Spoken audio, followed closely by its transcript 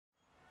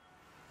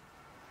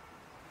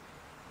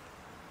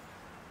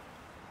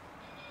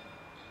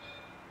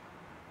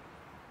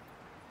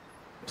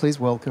please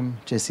welcome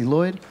Jessie,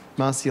 Lloyd,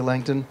 Marcia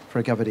Langton for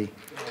a Gubberdee.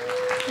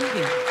 Thank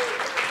you.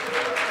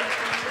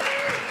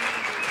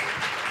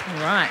 All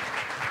right.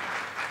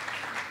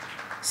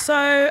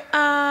 So,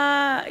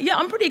 yeah,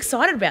 I'm pretty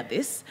excited about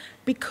this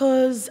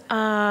because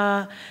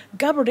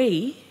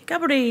Gubberdee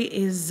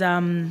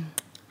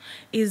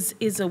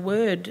is a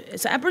word,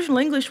 it's an Aboriginal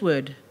English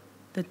word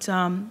that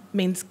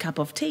means cup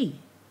of tea.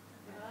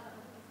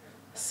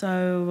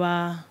 So,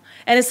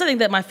 and it's something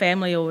that my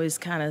family always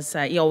kind of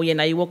say, oh, you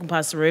know, you're walking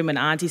past the room and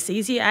Auntie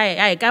sees you,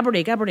 hey,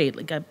 Gubberdee,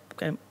 go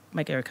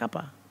make her a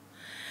cuppa.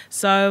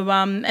 So,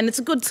 and it's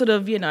a good sort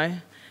of, you know,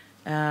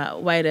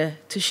 way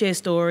to share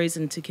stories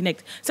and to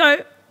connect.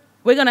 So,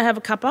 we're going to have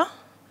a cuppa.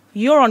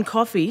 You're on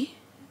coffee.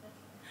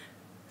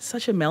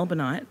 Such a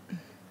Melbourneite.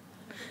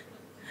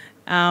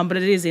 But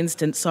it is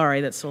instant, sorry,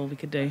 that's all we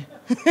could do.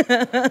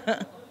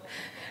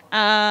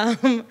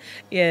 Yeah,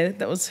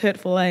 that was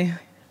hurtful, eh?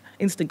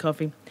 Instant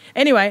coffee.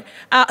 Anyway,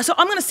 so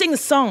I'm going to sing a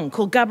song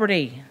called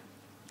Gubberdee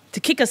to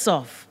kick us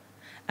off.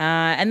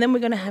 And then we're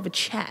going to have a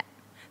chat.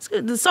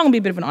 The song will be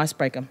a bit of an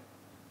icebreaker.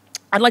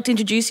 I'd like to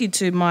introduce you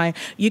to my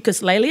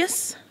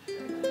ukuleleus.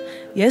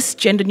 Yes,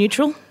 gender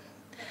neutral.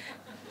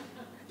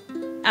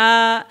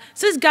 So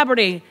this is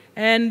Gubberdee.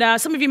 And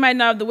some of you may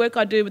know of the work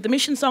I do with the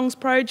Mission Songs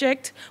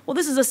Project. Well,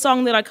 this is a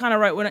song that I kind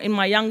of wrote in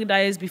my younger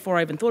days before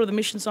I even thought of the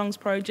Mission Songs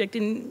Project,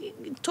 and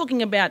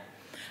talking about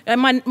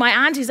my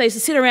aunties. They used to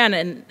sit around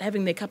and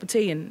having their cup of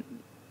tea, and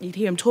you'd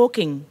hear them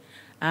talking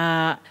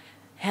how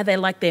they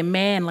like their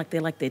man like they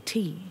like their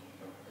tea.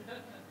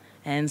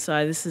 And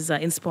so this has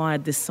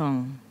inspired this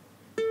song.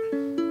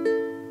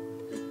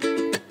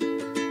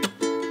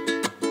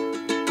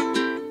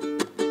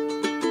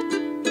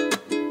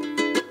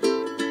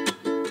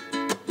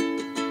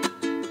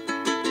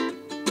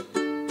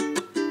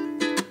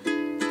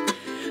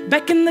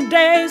 Back in the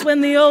days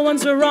when the old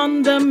ones were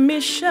on the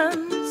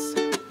missions,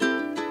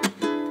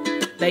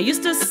 they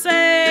used to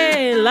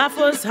say life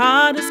was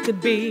hard as could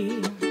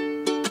be.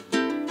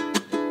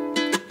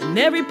 And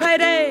every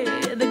payday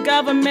the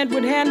government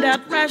would hand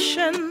out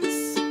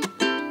rations.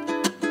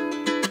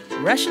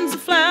 Rations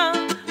of flour,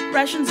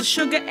 rations of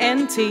sugar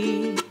and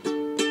tea.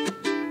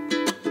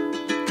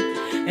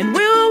 And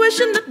we were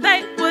wishing that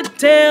they would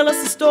tell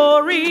us a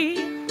story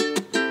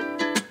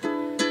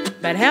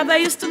about how they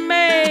used to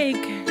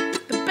make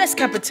best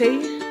cup of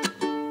tea.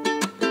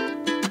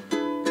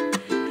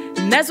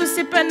 And as we're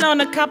sipping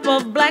on a cup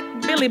of black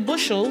Billy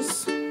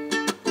Bushels,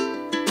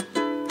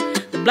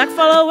 the black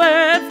follow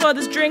word for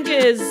this drink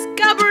is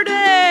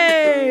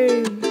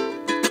Gubberdee.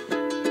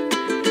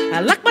 I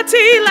like my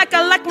tea like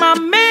I like my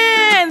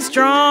man,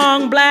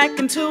 strong, black,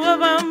 and two of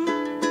them.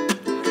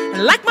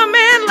 I like my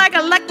man like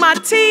I like my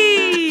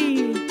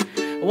tea,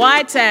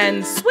 white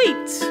and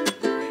sweet.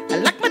 I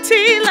like my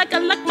tea like I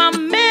like my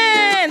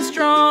man,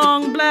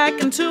 strong,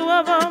 black, and two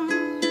of them.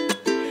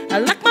 I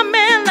like my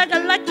man like I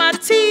like my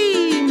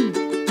tea,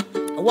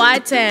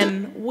 white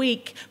and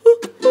weak. Ooh,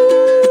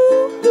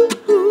 ooh, ooh,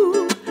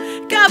 ooh.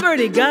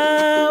 Gubberdee,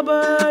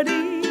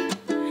 Gubberdee.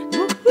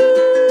 Ooh,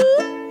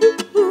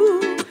 ooh,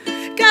 ooh.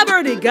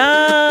 Gubberdee,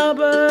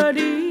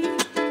 Gubberdee.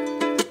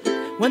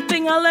 One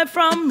thing I learned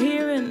from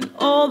hearing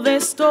all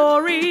their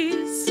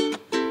stories,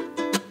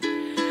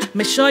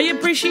 make sure you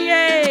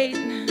appreciate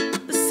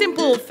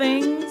simple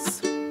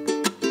things.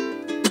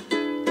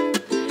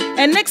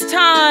 And next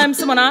time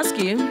someone asks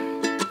you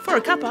for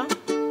a cuppa,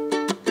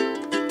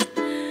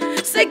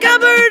 say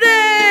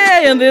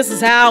Gubberdee, and this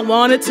is how I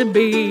want it to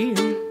be.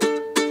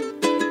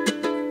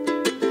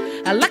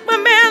 I like my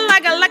man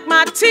like I like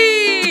my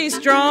tea,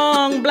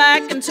 strong,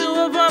 black, and two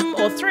of them,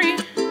 or three.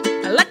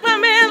 I like my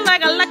man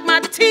like I like my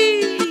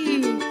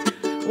tea,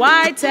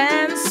 white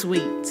and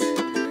sweet.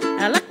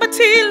 I like my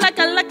tea like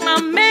I like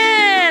my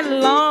man,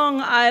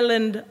 Long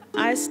Island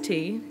iced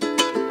tea.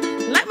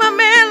 Like my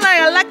man like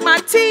I like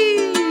my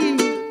tea,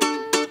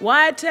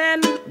 white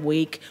and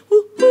weak.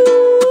 Ooh,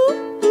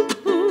 ooh, ooh,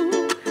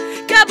 ooh.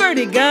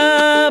 Gubberdee,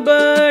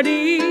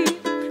 Gubberdee.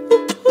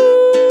 Ooh,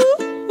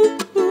 ooh, ooh,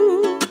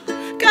 ooh.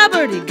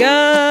 Gubberdee,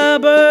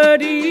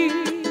 Gubberdee.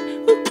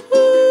 Ooh,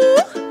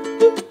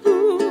 ooh, ooh,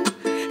 ooh.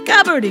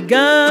 Gubberdee,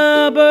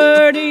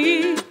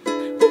 Gubberdee.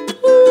 Ooh,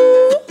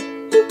 ooh,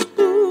 ooh,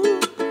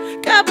 ooh.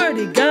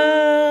 Gubberdee,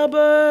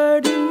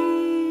 Gubberdee.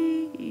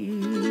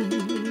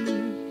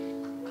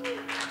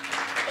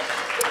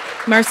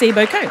 Merci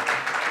beaucoup.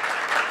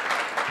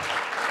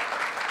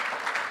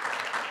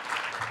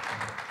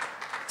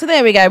 So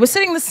there we go. We're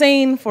setting the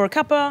scene for a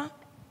cuppa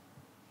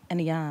and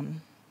a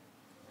yarn.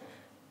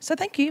 So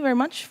thank you very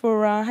much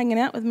for hanging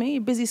out with me,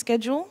 your busy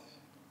schedule.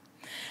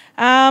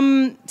 I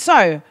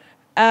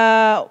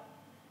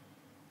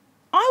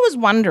was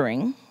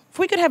wondering if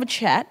we could have a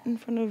chat in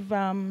front of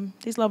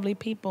these lovely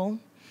people,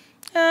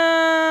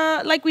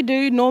 like we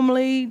do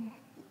normally,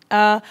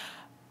 about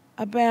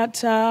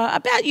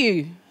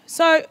you.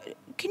 So,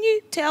 can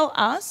you tell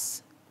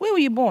us, where were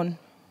you born?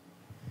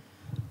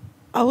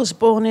 I was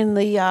born in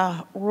the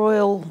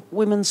Royal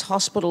Women's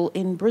Hospital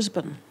in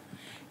Brisbane.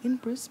 In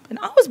Brisbane?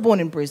 I was born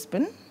in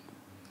Brisbane.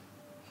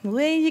 Well,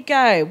 there you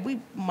go. We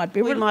might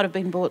be... We might have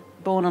been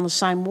born on the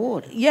same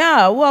ward.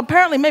 Yeah, well,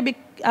 apparently maybe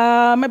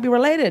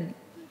related.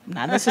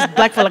 No, that's just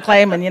blackfella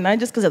claiming,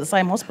 just because they're the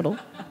same hospital.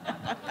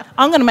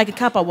 I'm going to make a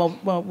cuppa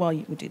while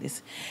you do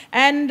this.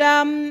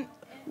 And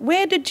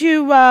where did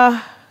you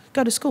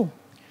go to school?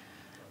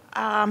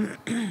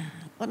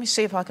 Let me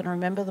see if I can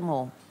remember them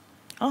all.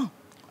 Oh.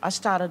 I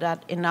started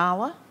at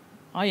Inala.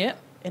 Oh, yeah.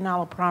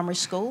 Inala Primary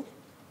School,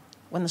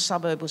 when the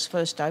suburb was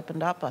first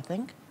opened up, I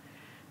think.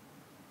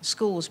 The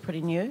school was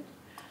pretty new.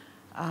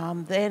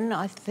 Then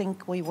I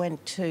think we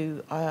went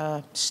to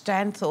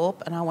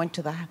Stanthorpe, and I went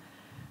to the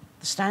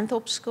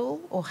Stanthorpe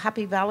School, or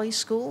Happy Valley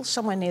School,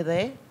 somewhere near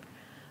there.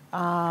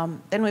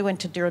 Then we went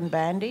to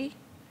Dirranbandi.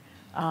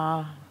 So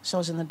I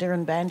was in the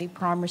Dirranbandi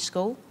Primary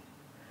School.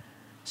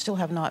 Still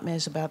have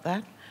nightmares about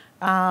that.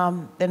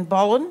 Then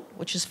Bollen,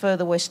 which is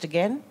further west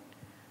again.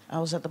 I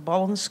was at the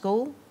Bollen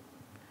School.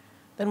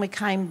 Then we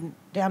came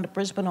down to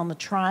Brisbane on the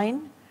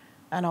train,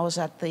 and I was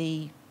at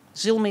the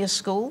Zilmere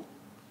School.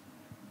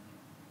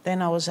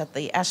 Then I was at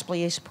the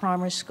Aspley East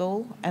Primary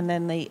School, and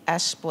then the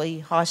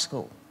Aspley High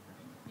School.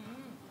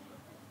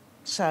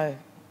 So,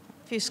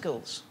 a few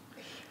schools.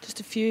 Just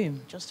a few.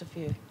 Just a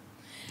few.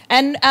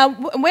 And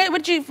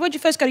where'd you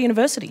first go to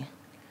university?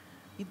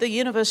 The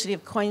University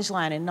of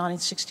Queensland in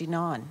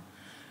 1969.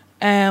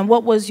 And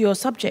what was your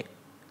subject?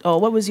 Or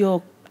what was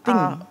your thing?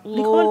 What do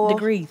you call it?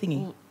 Degree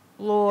thingy?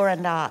 Law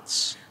and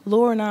arts.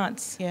 Law and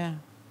arts. Yeah.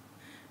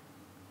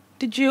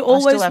 Did you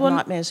always I still have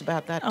nightmares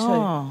about that too.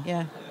 Oh.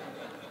 Yeah.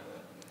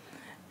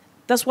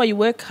 That's why you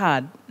work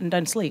hard and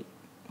don't sleep.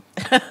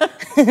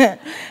 Did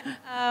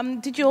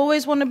you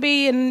always want to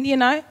be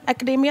in,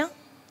 academia?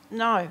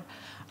 No.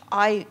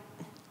 I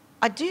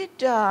did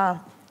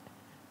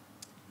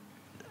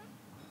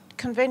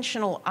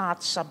conventional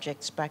arts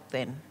subjects back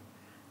then.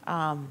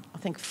 I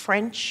think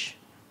French,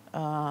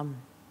 I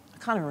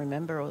can't even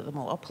remember them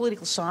all. Oh,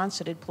 political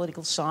science, I did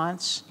political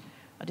science.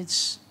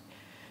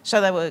 So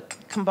they were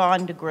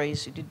combined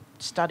degrees. You did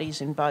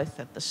studies in both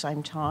at the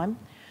same time.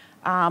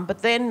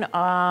 But then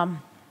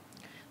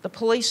the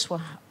police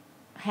were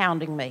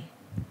hounding me.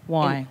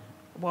 Why?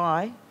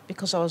 Why?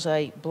 Because I was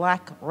a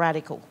black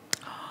radical.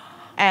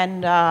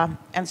 And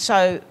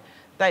so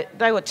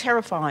they were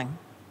terrifying.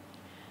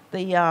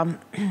 They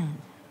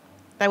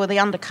were the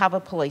undercover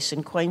police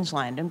in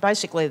Queensland, and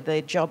basically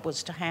their job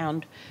was to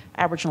hound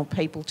Aboriginal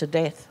people to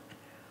death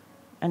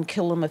and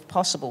kill them if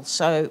possible.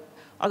 So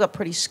I got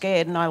pretty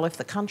scared and I left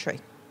the country.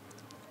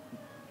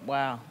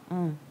 Wow.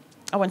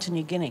 I went to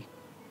New Guinea.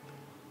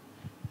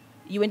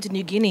 You went to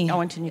New Guinea? I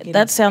went to New Guinea.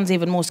 That sounds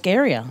even more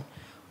scarier.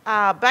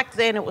 Back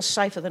then it was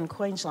safer than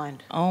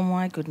Queensland. Oh,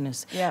 my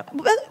goodness. Yeah.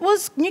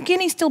 Was New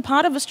Guinea still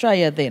part of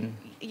Australia then?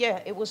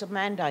 Yeah, it was a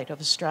mandate of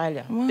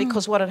Australia. Wow.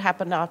 Because what had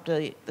happened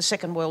after the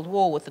Second World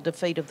War with the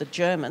defeat of the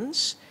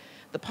Germans,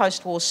 the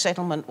post-war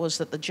settlement was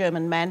that the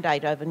German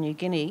mandate over New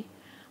Guinea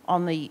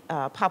on the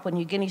Papua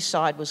New Guinea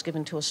side was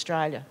given to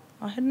Australia.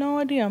 I had no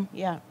idea.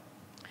 Yeah.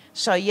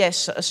 So,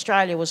 yes,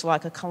 Australia was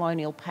like a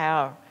colonial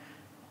power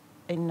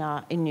in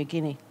New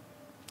Guinea.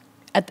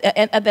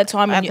 At that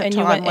time, At the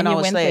time when I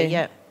was there,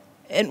 yeah.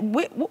 And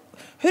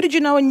who did you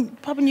know in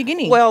Papua New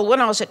Guinea? Well, when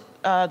I was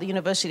at the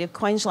University of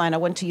Queensland, I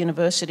went to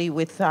university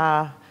with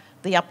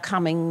the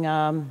upcoming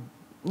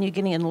New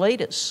Guinean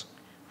leaders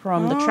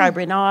from the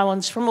Trobriand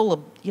Islands, from all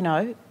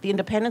the, the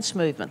independence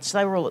movements.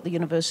 They were all at the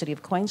University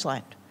of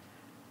Queensland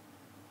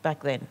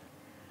back then.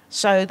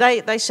 So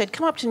they said,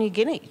 come up to New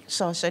Guinea.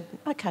 So I said,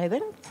 okay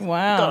then.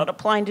 Wow. Got on a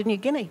plane to New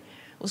Guinea.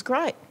 It was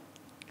great.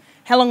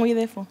 How long were you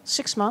there for?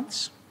 6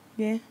 months.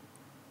 Yeah.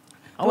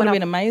 It would have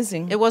been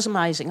amazing. It was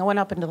amazing. I went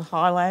up into the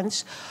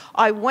highlands.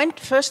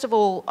 First of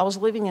all, I was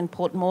living in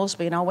Port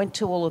Moresby, and I went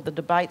to all of the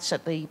debates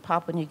at the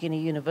Papua New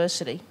Guinea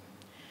University.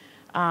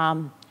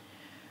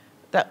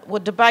 That were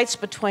debates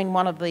between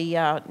one of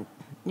the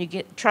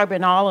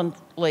Trobriand Island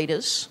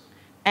leaders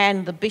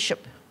and the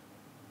bishop,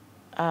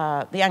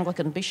 the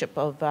Anglican bishop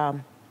of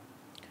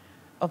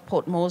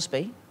Port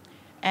Moresby,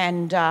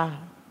 and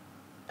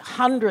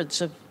hundreds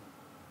of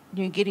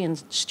New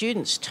Guinean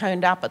students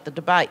turned up at the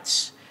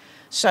debates.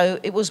 So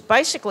it was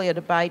basically a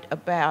debate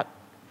about,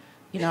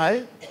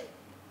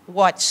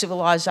 white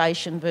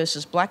civilisation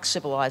versus black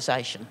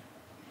civilisation.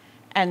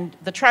 And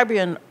the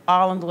Trobriand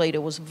Island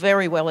leader was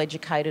very well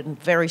educated and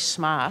very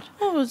smart.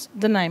 What was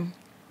the name?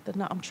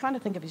 I'm trying to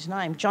think of his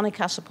name. Johnny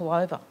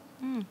Kasapalova.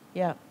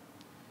 Yeah.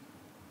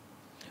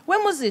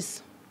 When was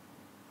this?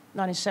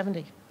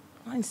 1970.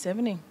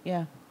 1970.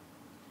 Yeah.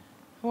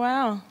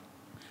 Wow.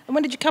 And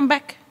when did you come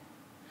back?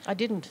 I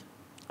didn't.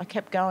 I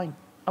kept going.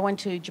 I went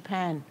to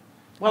Japan.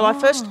 Well,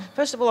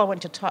 first of all, I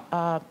went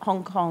to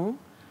Hong Kong,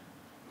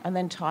 and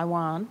then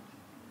Taiwan,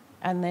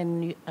 and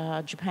then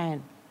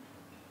Japan.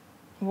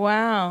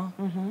 Wow.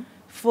 Mm-hmm.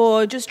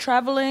 For just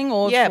travelling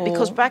or Yeah,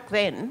 because back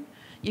then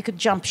you could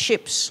jump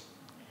ships.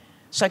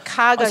 So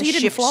cargo ships... So you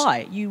didn't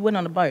fly, you went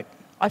on a boat?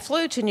 I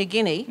flew to New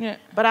Guinea, yeah.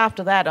 But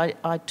after that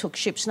I took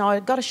ships. No,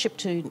 I got a ship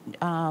to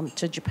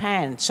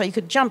Japan. So you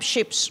could jump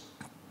ships.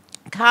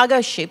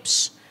 Cargo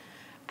ships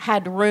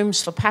had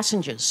rooms for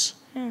passengers.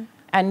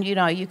 And, you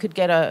know, you could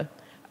get a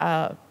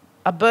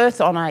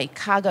berth on a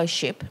cargo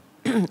ship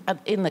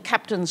in the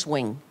captain's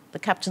wing, the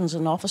captain's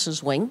and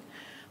officer's wing,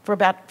 for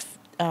about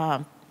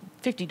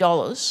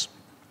 $50,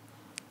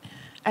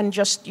 and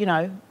just, you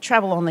know,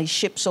 travel on these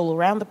ships all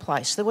around the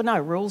place. There were no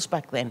rules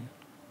back then.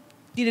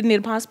 You didn't need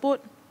a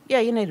passport? Yeah,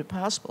 you needed a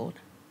passport.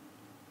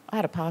 I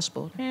had a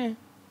passport. Yeah.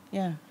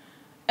 Yeah.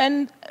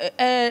 And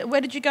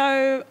where did you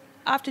go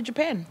after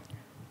Japan?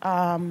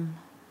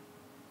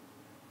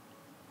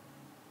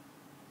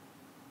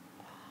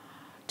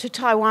 To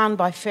Taiwan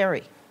by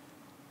ferry.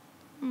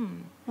 I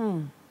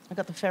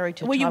got the ferry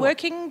to Were Taiwan. you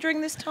working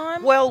during this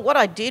time? Well, what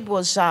I did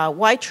was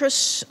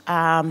waitress.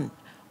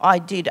 I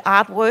did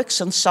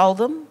artworks and sold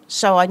them,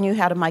 so I knew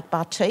how to make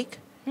batik.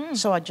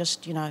 So I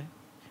just, you know,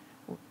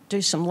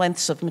 do some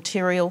lengths of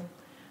material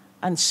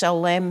and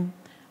sell them.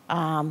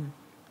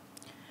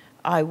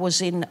 I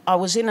was in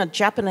a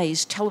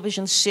Japanese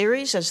television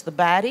series as the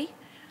baddie.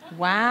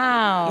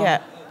 Wow.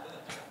 Yeah.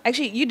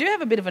 Actually, you do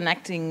have a bit of an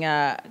acting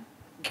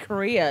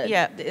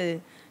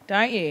career,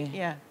 don't you?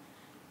 Yeah.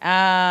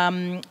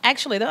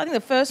 Actually, I think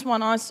the first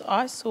one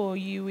I saw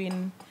you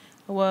in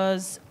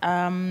was,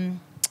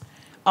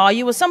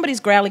 you were somebody's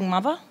growling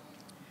mother.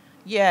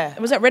 Yeah.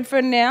 Was that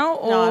Redfern now?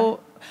 Or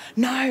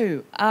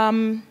No.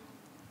 No.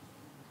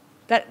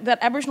 That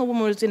Aboriginal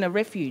woman was in a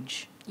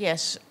refuge.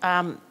 Yes.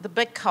 The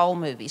Beck Cole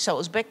movie. So it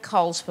was Beck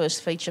Cole's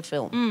first feature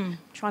film. I'm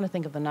trying to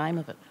think of the name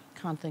of it.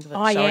 Can't think of it.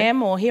 I Sorry.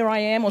 Am or Here I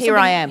Am or Here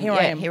something. I Am. Here Yeah,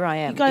 I Am. Here I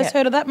Am. You guys Yeah.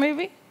 heard of that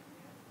movie?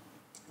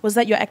 Was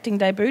that your acting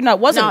debut? No, it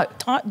wasn't.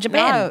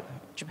 Japan. No,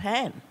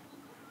 Japan.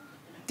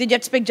 Did you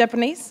have to speak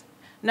Japanese?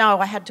 No,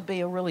 I had to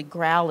be a really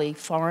growly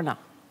foreigner.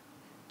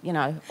 You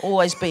know,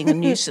 always being a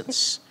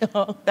nuisance.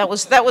 That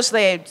was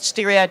their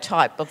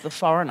stereotype of the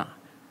foreigner,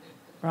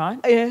 right?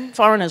 Yeah.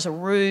 Foreigners are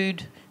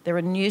rude. They're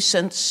a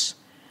nuisance.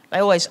 They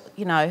always,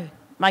 you know,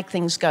 make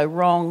things go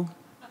wrong.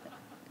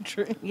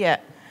 True. Yeah.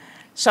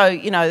 So,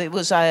 you know, it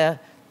was a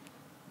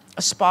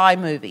spy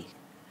movie.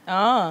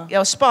 Oh.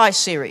 A spy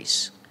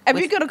series. Have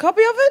you got a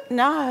copy of it?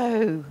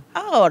 No.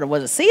 Oh, I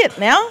want to see it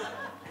now.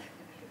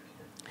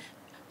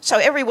 So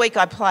every week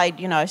I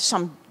played, you know,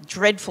 some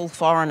dreadful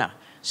foreigner.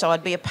 So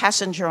I'd be a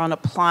passenger on a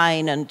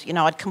plane and, you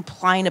know, I'd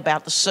complain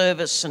about the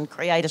service and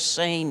create a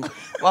scene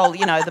while,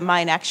 you know, the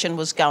main action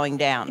was going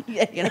down.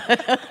 Yeah. You know?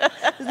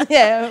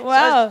 Yeah,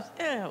 wow.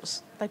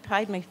 So, they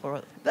paid me for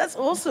it. That's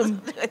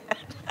awesome.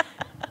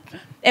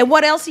 And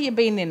what else have you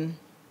been in?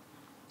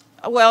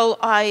 Well,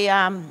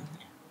 I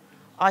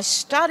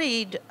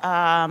studied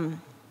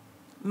mime.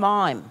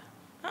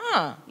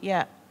 Ah.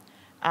 Yeah.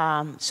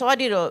 So I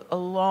did a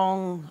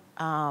lot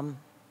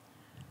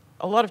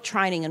of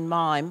training in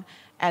mime,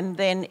 and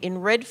then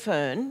in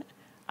Redfern,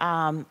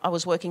 I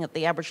was working at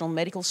the Aboriginal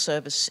Medical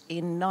Service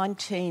in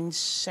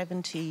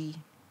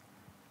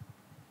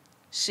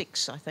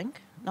 1976, I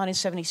think,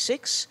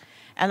 1976,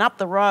 and up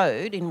the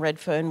road in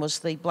Redfern was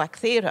the Black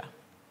Theatre.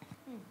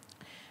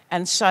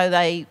 And so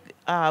they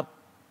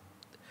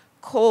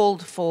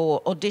called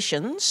for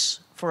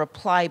auditions for a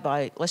play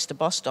by Lester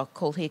Bostock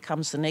called Here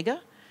Comes the Nigger.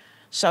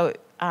 So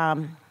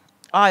I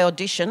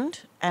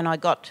auditioned and I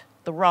got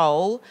the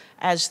role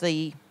as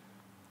the,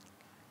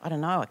 I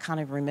don't know, I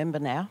can't even remember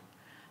now.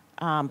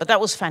 But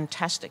that was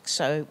fantastic.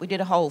 So we did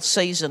a whole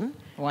season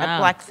at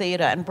Black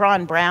Theatre, and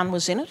Brian Brown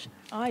was in it.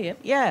 Oh, yeah.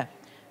 Yeah.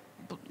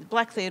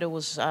 Black Theatre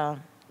was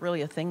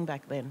really a thing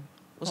back then.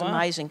 It was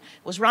amazing.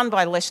 It was run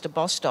by Lester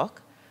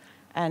Bostock,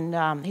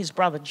 and his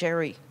brother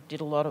Jerry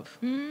did a lot of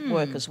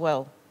work as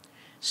well.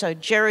 So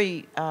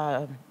Jerry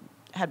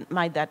had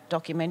made that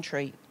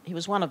documentary. He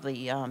was one of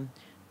the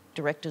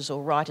directors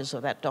or writers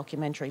of that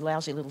documentary,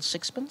 Lousy Little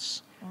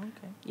Sixpence.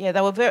 Okay. Yeah, they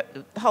were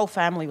the whole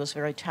family was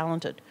very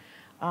talented.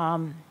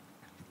 And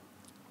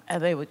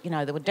they were, you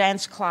know, there were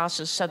dance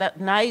classes, so that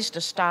NAIDOC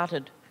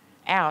started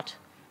out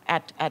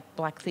at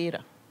Black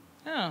Theatre.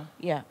 Oh.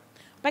 Yeah.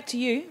 Back to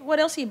you. What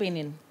else have you been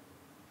in?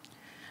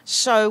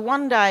 So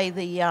one day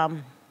the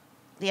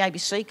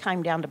ABC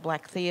came down to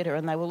Black Theatre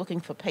and they were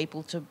looking for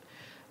people to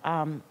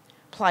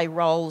play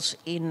roles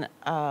in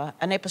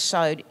an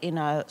episode in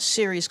a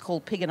series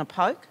called Pig and a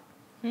Poke.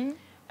 And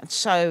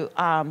so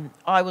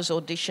I was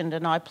auditioned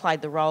and I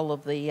played the role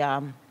of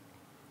the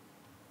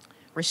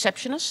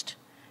receptionist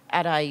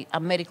at a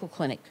medical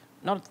clinic,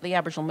 not at the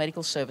Aboriginal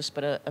Medical Service,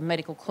 but a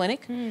medical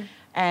clinic.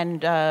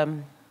 And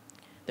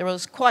there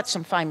was quite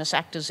some famous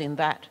actors in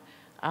that.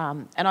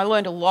 And I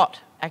learned a lot,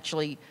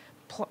 actually,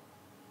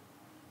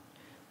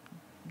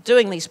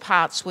 doing these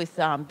parts with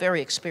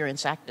very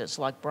experienced actors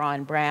like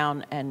Brian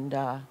Brown and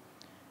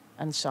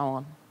so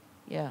on.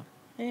 Yeah.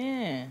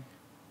 Yeah.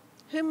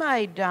 Who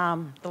made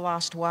The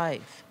Last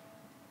Wave?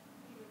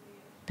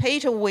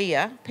 Peter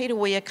Weir. Peter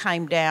Weir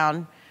came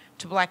down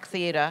to Black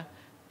Theatre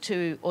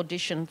to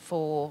audition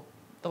for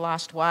The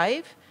Last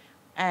Wave,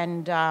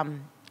 and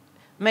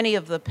many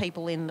of the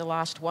people in The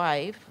Last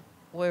Wave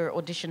were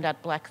auditioned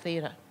at Black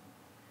Theatre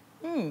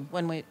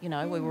when we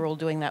were all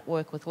doing that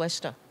work with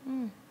Lester.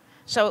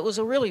 So it was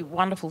a really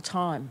wonderful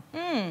time.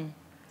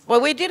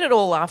 Well, we did it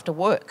all after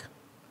work.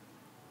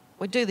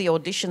 we'd do the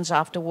auditions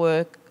after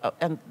work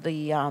and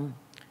the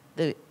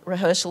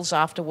rehearsals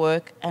after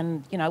work,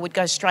 and, you know, we'd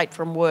go straight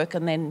from work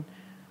and then,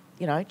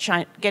 you know,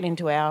 get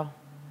into our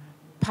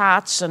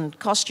parts and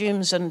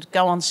costumes and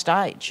go on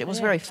stage. It was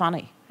very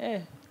funny.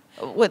 Yeah.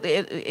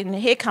 In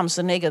Here Comes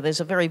the Nigger, there's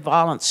a very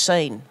violent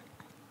scene.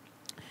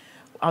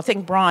 I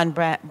think Brian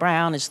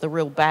Brown is the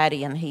real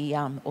baddie, and he,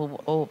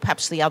 or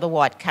perhaps the other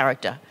white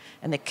character,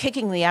 and they're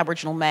kicking the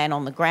Aboriginal man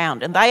on the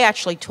ground. And they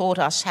actually taught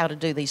us how to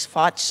do these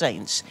fight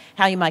scenes,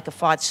 how you make a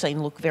fight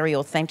scene look very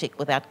authentic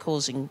without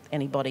causing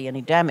anybody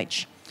any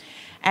damage.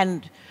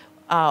 And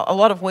a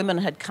lot of women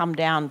had come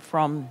down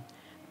from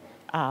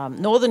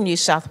northern New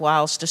South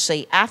Wales to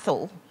see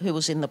Athol, who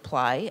was in the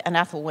play, and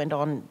Athol went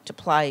on to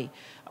play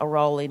a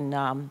role in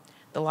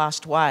The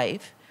Last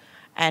Wave.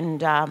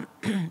 And they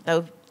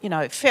were, you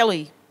know,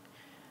 fairly,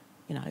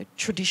 you know,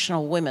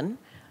 traditional women.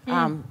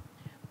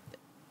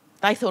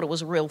 They thought it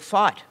was a real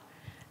fight.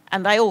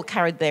 And they all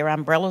carried their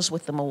umbrellas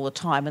with them all the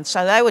time. And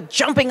so they were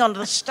jumping onto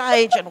the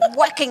stage and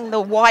whacking the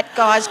white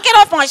guys. Get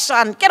off my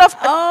son, get off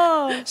my...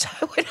 Oh. So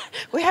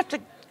we have to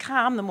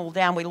calm them all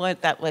down. We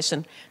learnt that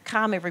lesson.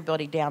 Calm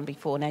everybody down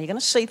before. Now, you're going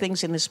to see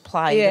things in this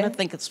play. Yeah. You're going to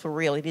think it's for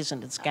real. It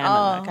isn't. It's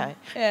gammon, okay?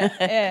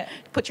 Yeah.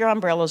 Put your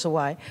umbrellas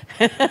away.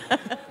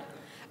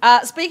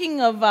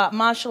 Speaking of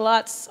martial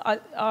arts,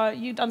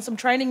 you done some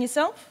training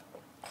yourself?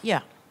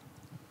 Yeah.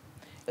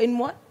 In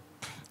what?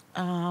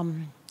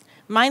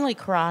 Mainly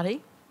karate,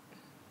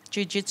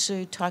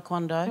 jiu-jitsu,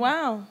 taekwondo.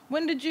 Wow.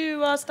 When did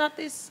you start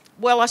this?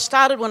 Well, I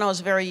started when I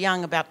was very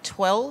young, about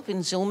 12, in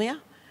Zilmia.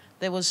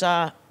 There was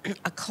a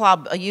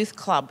club, a youth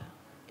club,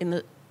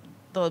 in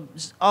the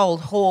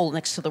old hall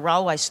next to the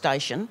railway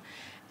station,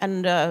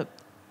 and a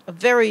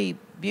very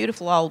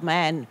beautiful old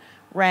man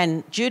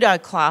ran judo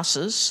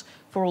classes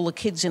for all the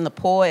kids in the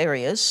poor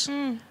areas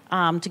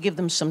to give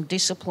them some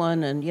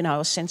discipline and, you know,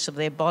 a sense of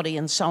their body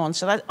and so on.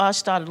 So I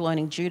started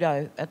learning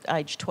judo at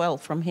age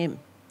 12 from him.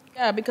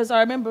 Yeah, because I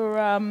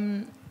remember,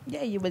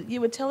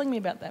 you were telling me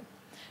about that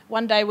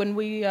one day when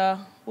we were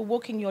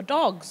walking your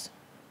dogs.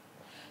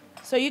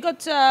 So you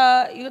got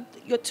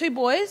two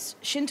boys,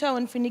 Shinto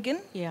and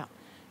Finnegan. Yeah.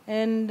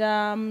 And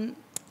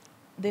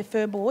they're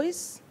fur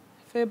boys,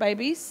 fur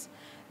babies,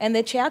 and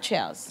they're chow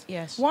chows.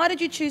 Yes. Why did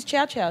you choose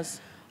chow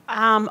chows?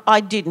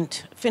 I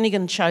didn't.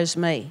 Finnegan chose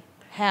me.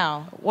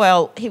 How?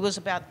 Well, he was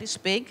about this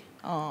big.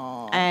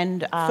 Oh.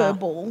 And fur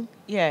ball.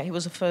 Yeah, he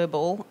was a fur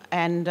ball.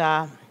 And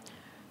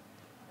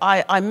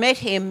I met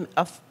him,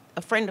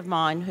 a friend of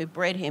mine who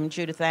bred him,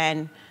 Judith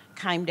Ann,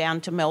 came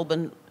down to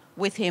Melbourne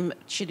with him.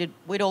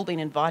 We'd all been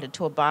invited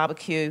to a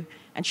barbecue,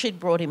 and she'd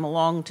brought him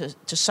along to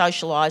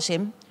socialise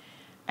him,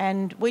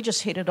 and we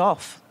just hit it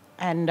off.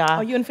 And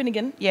you and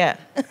Finnegan? Yeah.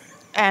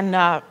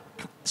 And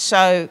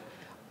so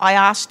I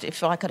asked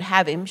if I could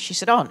have him. She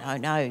said, "Oh,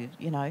 no,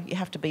 you know, you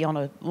have to be on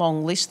a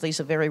long list.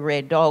 These are very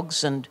rare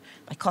dogs and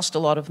they cost a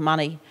lot of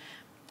money."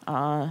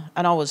 And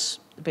I was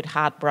a bit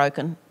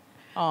heartbroken.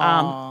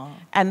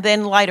 And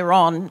then later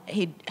on,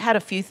 he'd had a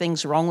few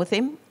things wrong with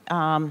him,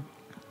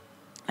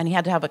 and he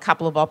had to have a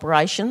couple of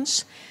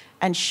operations,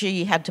 and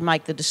she had to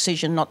make the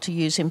decision not to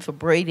use him for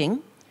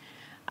breeding.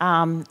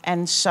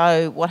 And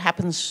so what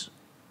happens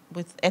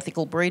with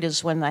ethical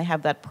breeders when they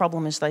have that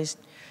problem is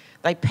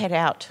they pet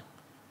out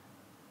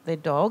their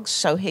dogs.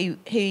 So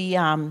he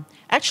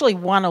actually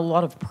won a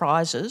lot of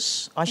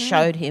prizes. I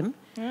showed him.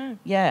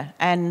 Yeah,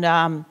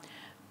 and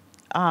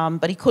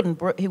but he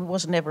couldn't. He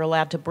wasn't ever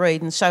allowed to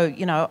breed, and so,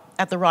 you know,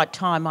 at the right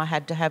time I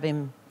had to have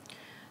him,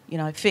 you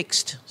know,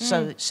 fixed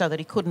so that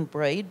he couldn't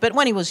breed. But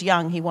when he was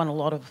young, he won a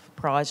lot of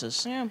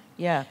prizes. Yeah.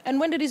 Yeah. And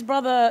when did his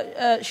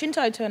brother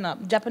Shinto turn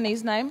up?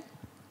 Japanese name?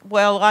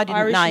 Well, I didn't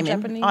Irish name and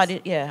him.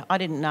 Japanese? I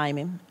didn't name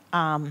him.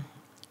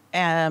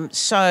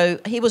 So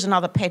he was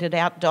another petted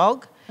out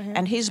dog,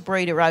 and his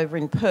breeder over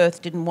in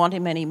Perth didn't want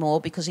him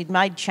anymore because he'd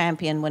made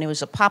champion when he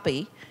was a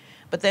puppy,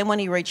 but then when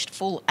he reached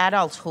full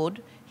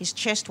adulthood, his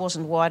chest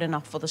wasn't wide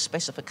enough for the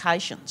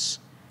specifications.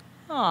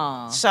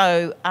 Oh.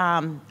 So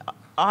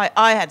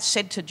I had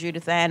said to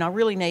Judith Ann, I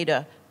really need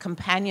a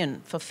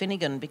companion for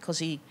Finnegan because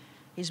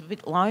he's a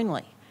bit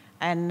lonely.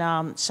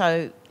 And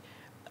so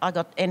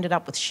I ended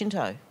up with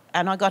Shinto,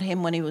 and I got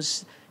him when he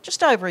was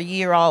just over a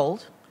year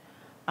old.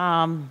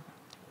 And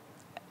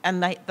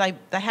they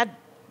had,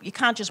 you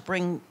can't just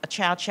bring a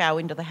chow chow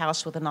into the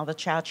house with another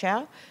chow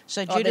chow.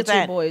 So Judith they're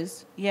Ann, two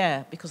boys.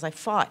 Yeah, because they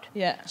fight.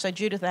 Yeah. So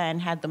Judith Ann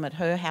had them at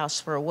her house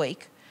for a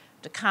week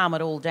to calm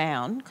it all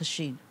down because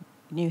she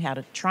knew how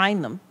to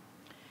train them.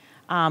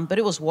 But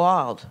it was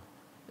wild.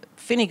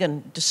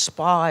 Finnegan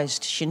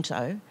despised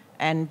Shinto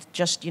and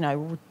just, you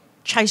know,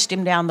 chased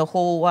him down the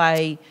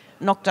hallway,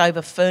 knocked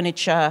over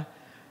furniture,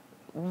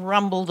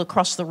 rumbled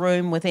across the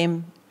room with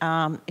him.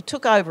 It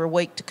took over a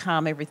week to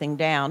calm everything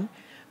down.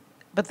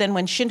 But then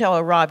when Shinto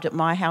arrived at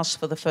my house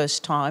for the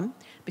first time,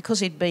 because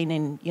he'd been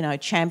in, you know,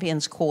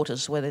 champions'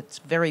 quarters where it's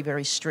very,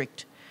 very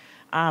strict,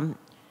 and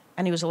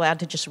he was allowed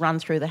to just run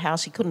through the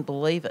house, he couldn't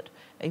believe it.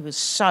 He was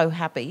so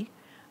happy.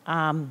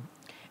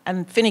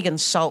 And Finnegan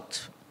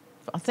sulked,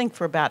 I think,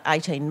 for about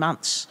 18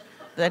 months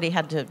that he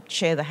had to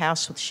share the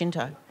house with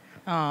Shinto.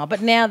 Oh,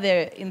 but now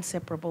they're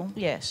inseparable.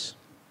 Yes.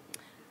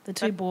 The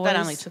two boys. That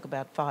only took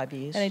about 5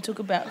 years. And it took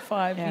about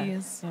 5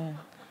 years. Yeah.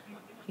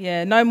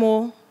 Yeah, no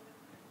more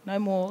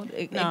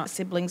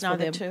siblings No, for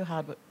they're them. too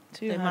hard.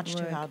 They're hard much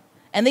work. too hard.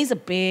 And these are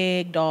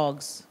big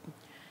dogs.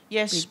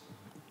 Yes,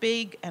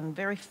 big and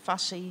very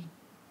fussy.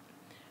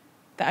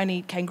 They only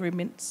eat kangaroo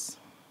mints.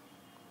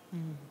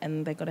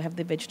 And they've got to have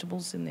their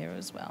vegetables in there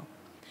as well.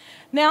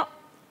 Now,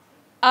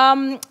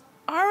 I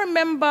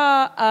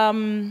remember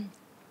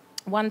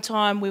one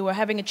time we were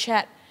having a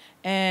chat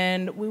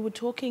and we were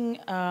talking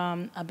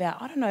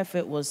about, I don't know if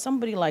it was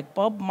somebody like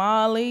Bob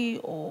Marley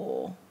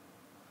or...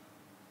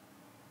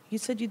 You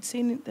said you'd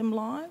seen them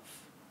live?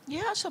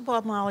 Yeah, I saw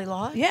Bob Marley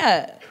live.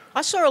 Yeah.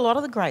 I saw a lot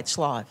of the greats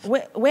live.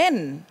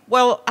 When?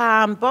 Well,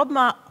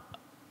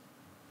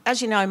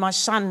 as you know, my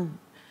son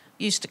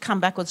used to come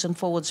backwards and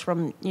forwards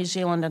from New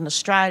Zealand and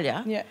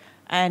Australia. Yeah.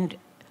 And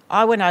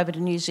I went over to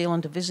New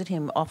Zealand to visit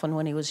him often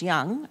when he was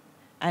young.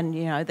 And,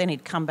 you know, then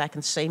he'd come back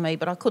and see me,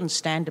 but I couldn't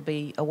stand to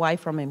be away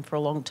from him for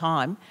a long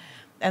time.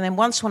 And then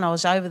once when I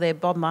was over there,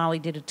 Bob Marley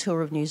did a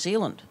tour of New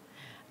Zealand.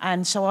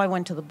 And so I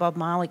went to the Bob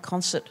Marley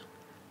concert.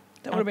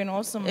 That would have been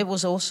awesome. It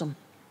was awesome.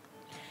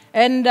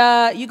 And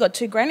you got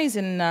two grannies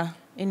in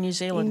New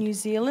Zealand. In New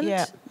Zealand?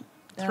 Yeah.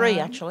 3,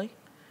 actually.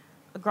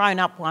 A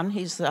grown-up one,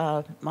 he's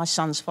my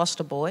son's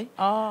foster boy.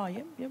 Oh,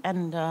 yep.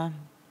 And the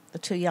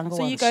 2 younger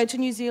ones. So you go to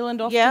New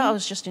Zealand often? Yeah, I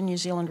was just in New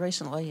Zealand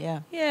recently, yeah.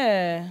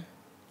 Yeah.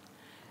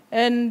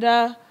 And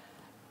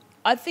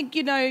I think,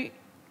 you know,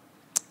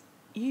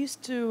 you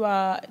used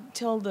to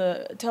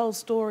tell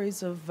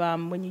stories of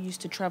when you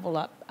used to travel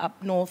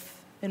up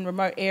north in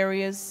remote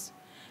areas.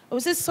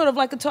 Was this sort of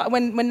like a time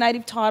when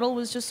native title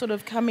was just sort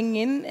of coming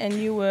in and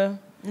you were...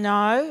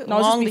 No,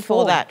 long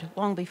before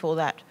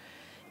that.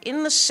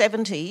 In the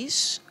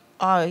 70s,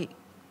 I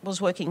was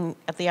working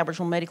at the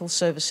Aboriginal Medical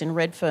Service in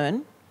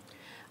Redfern,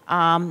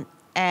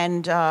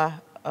 and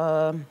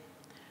for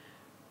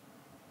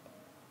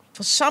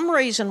some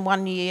reason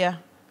one year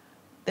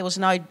there was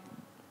no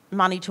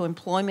money to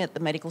employ me at the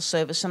medical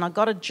service, and I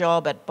got a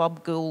job at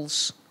Bob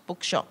Gould's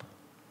bookshop.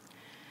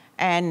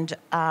 And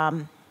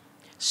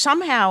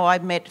somehow I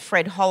met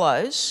Fred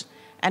Hollows,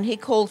 and he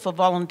called for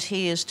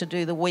volunteers to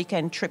do the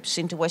weekend trips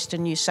into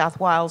Western New South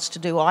Wales to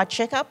do eye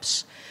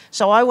checkups.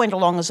 So I went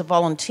along as a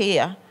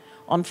volunteer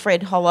on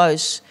Fred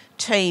Hollows'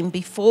 team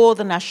before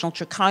the National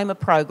Trachoma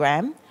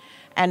program,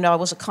 and I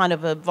was a kind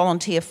of a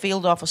volunteer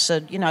field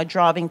officer, you know,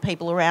 driving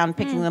people around,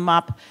 picking them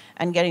up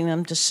and getting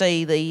them to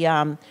see the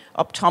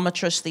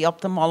optometrist, the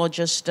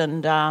ophthalmologist,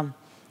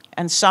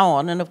 and so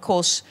on. And of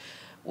course,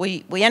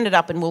 we ended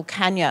up in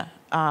Wilcannia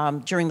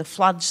during the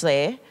floods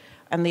there,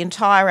 and the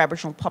entire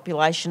Aboriginal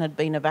population had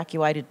been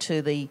evacuated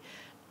to the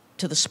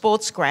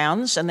sports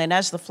grounds. And then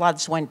as the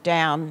floods went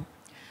down,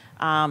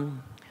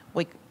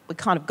 we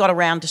kind of got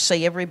around to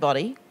see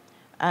everybody.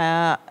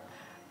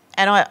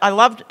 And I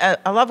loved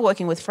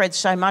working with Fred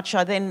so much.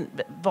 I then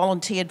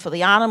volunteered for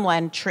the Arnhem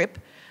Land trip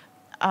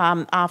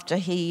after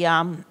he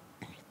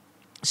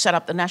set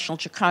up the National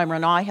Trachoma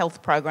and Eye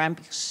Health Program,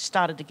 because he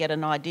started to get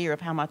an idea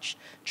of how much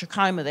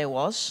trachoma there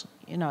was.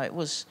 You know, it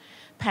was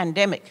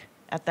pandemic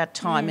at that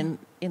time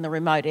in the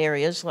remote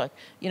areas, like,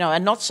 you know,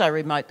 and not so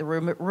remote, the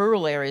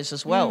rural areas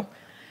as well.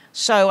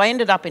 So I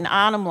ended up in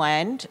Arnhem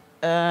Land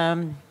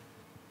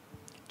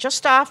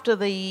just after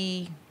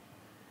the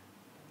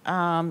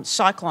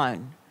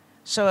cyclone.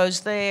 So I was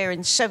there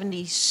in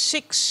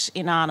 76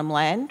 in Arnhem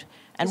Land.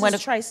 And went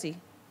to Tracy.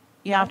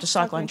 Yeah, after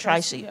Cyclone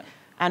Tracy. Yeah.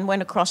 And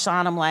went across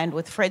Arnhem Land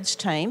with Fred's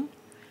team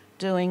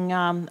doing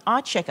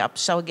eye checkups.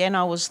 So again,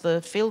 I was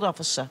the field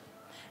officer.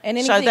 And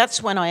so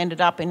that's when I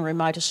ended up in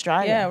remote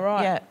Australia. Yeah,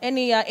 right. Yeah.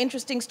 Any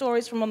interesting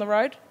stories from on the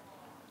road?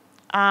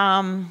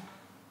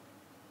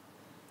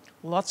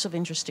 Lots of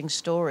interesting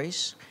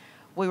stories.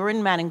 We were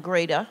in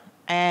Maningrida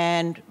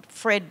and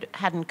Fred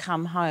hadn't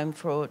come home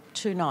for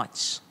 2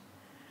 nights.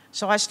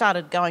 So I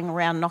started going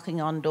around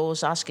knocking on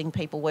doors, asking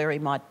people where he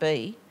might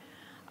be.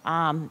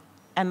 And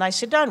they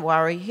said, don't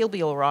worry, he'll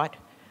be all right.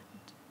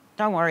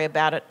 Don't worry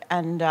about it.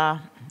 And,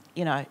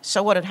 you know,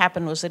 so what had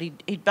happened was that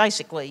he'd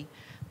basically,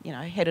 you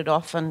know, headed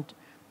off and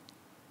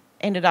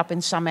ended up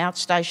in some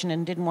outstation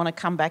and didn't want to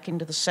come back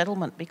into the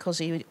settlement because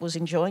he was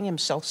enjoying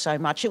himself so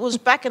much. It was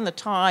back in the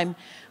time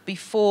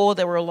before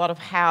there were a lot of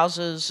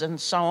houses and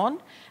so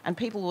on, and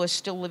people were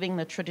still living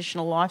the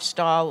traditional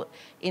lifestyle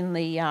in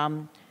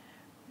the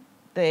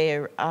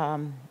their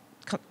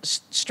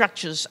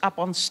structures up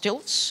on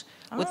stilts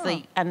with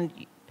and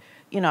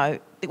you know,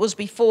 it was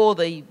before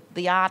the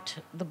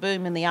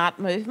boom in the art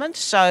movement,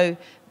 so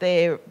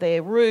their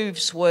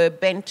roofs were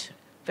bent,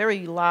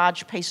 very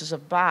large pieces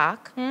of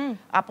bark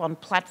up on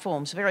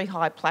platforms, very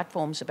high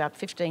platforms, about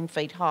 15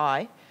 feet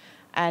high,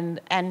 and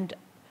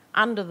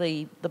under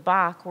the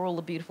bark were all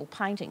the beautiful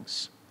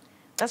paintings.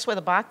 That's where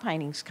the bark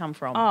paintings come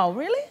from. Oh,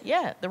 really?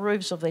 Yeah, the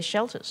roofs of their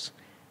shelters.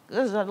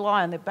 They'd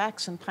lie on their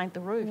backs and paint the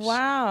roofs.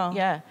 Wow.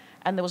 Yeah,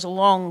 and there was a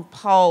long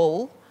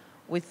pole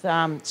with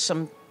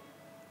some,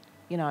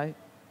 you know,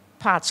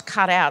 parts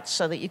cut out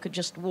so that you could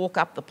just walk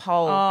up the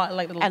pole. Oh,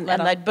 like little ladder.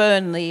 And they'd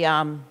burn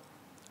the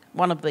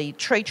one of the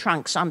tree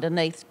trunks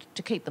underneath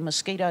to keep the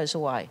mosquitoes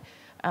away.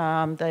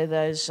 They're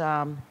those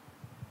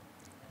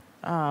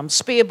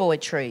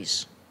spearboy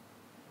trees.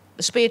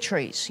 The spear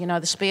trees, you know,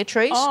 the spear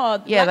trees? Oh,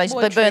 the yeah, they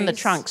blackboard burn the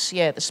trees. trunks.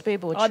 Yeah, the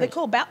spearboy trees. Oh, they're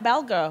called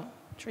balga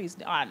trees.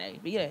 I know,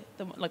 but yeah,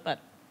 like that.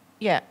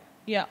 Yeah.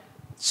 Yeah.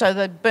 So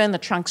they burn the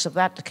trunks of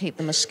that to keep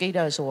the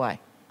mosquitoes away.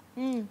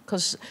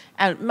 Because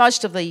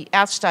most of the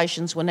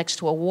outstations were next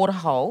to a water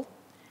hole.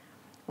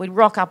 We'd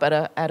rock up at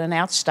an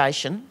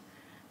outstation,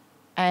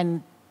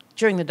 and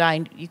during the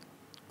day you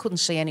couldn't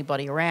see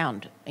anybody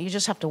around. You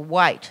just have to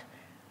wait,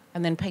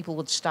 and then people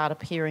would start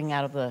appearing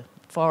out of the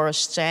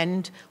forests,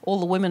 and all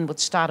the women would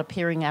start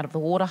appearing out of the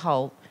water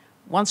hole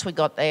once we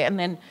got there. And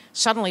then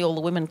suddenly all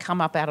the women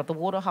come up out of the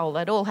water hole.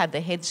 They'd all had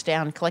their heads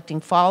down collecting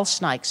file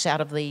snakes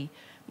out of the,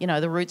 you know,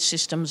 the root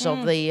systems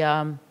of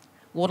the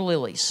water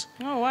lilies.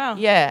 Oh, wow.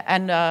 Yeah,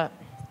 and a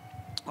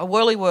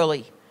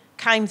whirly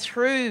came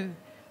through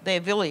their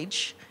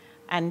village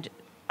and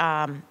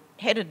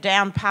headed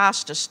down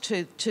past us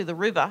to the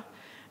river,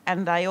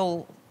 and they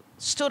all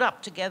stood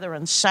up together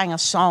and sang a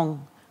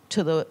song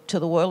to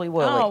the whirly.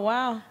 Oh,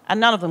 wow. And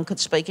none of them could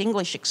speak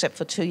English except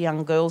for two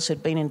young girls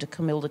who'd been into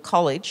Camilda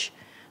College,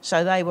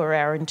 so they were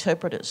our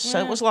interpreters. Yeah. So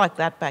it was like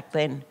that back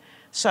then.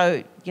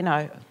 So, you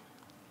know,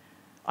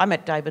 I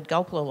met David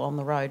Gulpilil on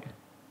the road.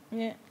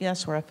 Yeah. Yeah,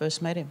 that's where I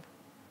first met him.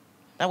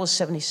 That was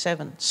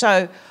 1977.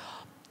 So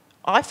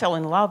I fell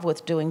in love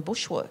with doing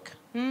bushwork.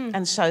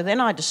 And so then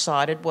I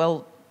decided,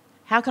 well,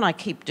 how can I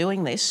keep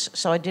doing this?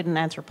 So I did an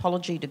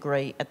anthropology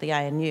degree at the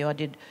ANU. I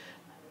did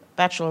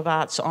Bachelor of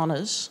Arts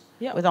honours,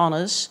 with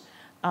honours,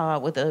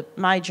 with a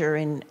major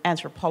in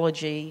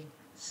anthropology,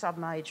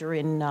 sub-major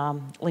in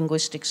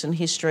linguistics and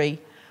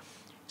history,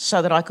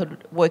 so that I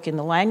could work in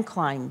the land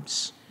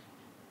claims.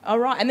 All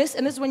right. And this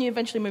is when you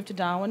eventually moved to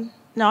Darwin?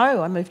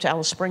 No, I moved to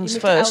Alice Springs You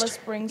moved first. to Alice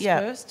Springs yeah,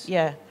 first?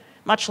 Yeah.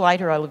 Much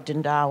later I lived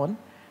in Darwin.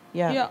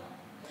 Yeah. Yeah.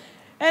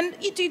 And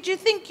did you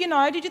think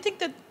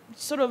that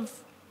sort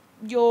of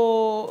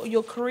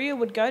your career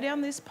would go down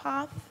this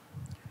path?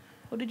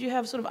 Or did you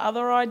have sort of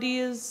other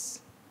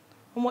ideas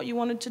on what you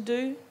wanted to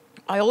do?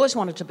 I always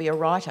wanted to be a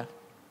writer.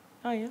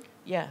 Oh, yeah?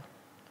 Yeah.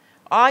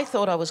 I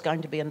thought I was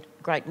going to be a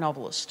great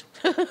novelist.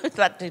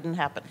 That didn't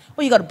happen.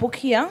 Well, you got a book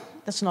here.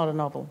 That's not a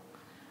novel.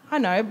 I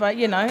know, but,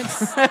 you know,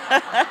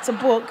 it's a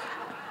book.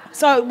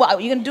 So, what,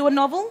 are you going to do a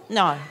novel?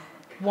 No.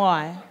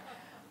 Why?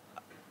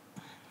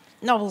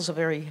 Novels are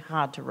very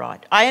hard to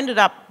write. I ended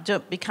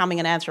up becoming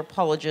an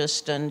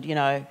anthropologist and, you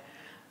know,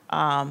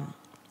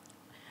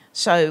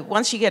 so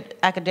once you get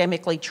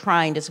academically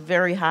trained, it's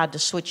very hard to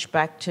switch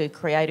back to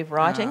creative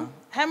writing.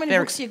 How many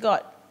books you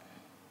got?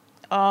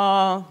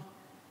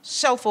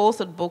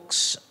 Self-authored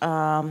books.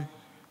 I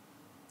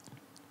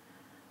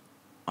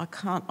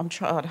can't,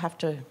 I'd have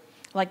to...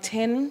 Like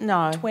 10?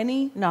 No.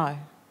 20? No.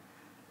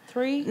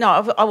 3?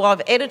 No,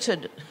 I've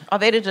edited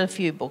a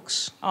few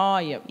books. Oh,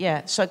 yeah.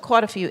 Yeah, so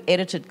quite a few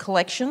edited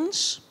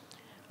collections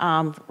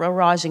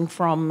arising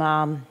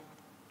from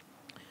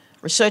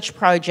research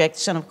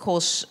projects, and of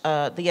course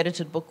the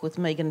edited book with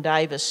Megan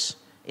Davis,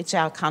 It's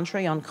Our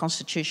Country, on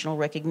constitutional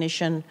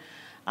recognition,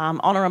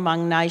 Honour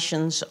Among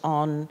Nations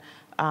on,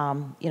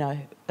 you know,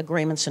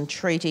 agreements and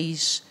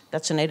treaties.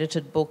 That's an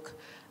edited book.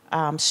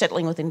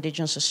 Settling with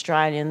Indigenous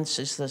Australians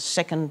is the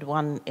second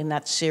one in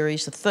that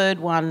series. The third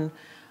one,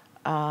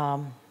 I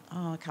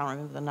can't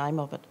remember the name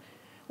of it.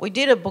 We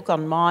did a book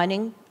on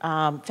mining,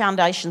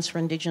 Foundations for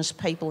Indigenous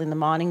People in the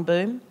Mining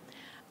Boom.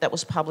 That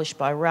was published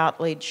by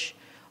Routledge.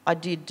 I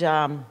did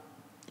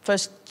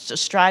First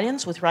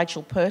Australians with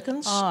Rachel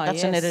Perkins. Oh,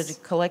 That's an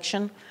edited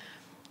collection.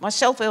 My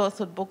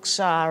self-authored books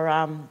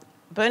are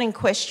Burning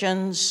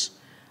Questions.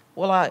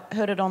 Well, I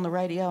heard it on the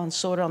radio and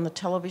saw it on the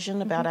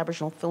television about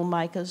Aboriginal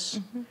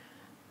filmmakers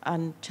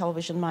and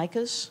television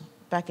makers.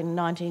 Back in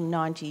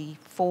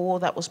 1994,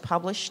 that was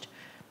published.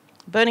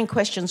 Burning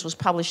Questions was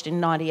published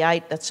in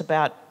 1998. That's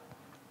about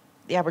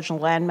the Aboriginal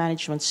land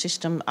management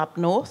system up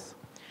north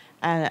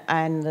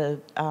and the,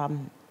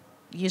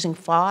 using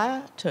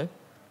fire to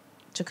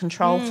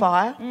control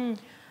fire.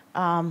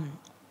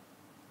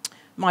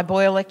 My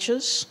Boyer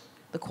lectures,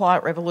 The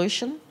Quiet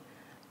Revolution,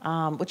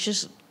 which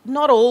is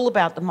not all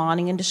about the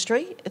mining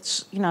industry.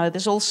 It's, you know,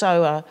 there's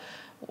also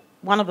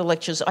one of the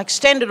lectures, I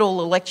extended all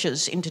the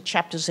lectures into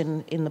chapters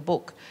in the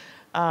book,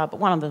 but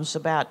one of them is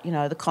about, you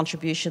know, the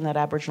contribution that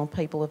Aboriginal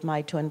people have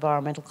made to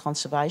environmental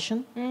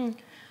conservation.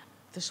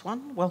 This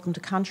one, Welcome to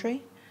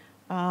Country.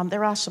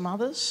 There are some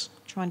others,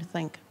 I'm trying to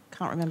think,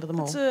 can't remember them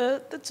all.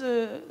 That's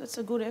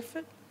a good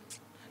effort.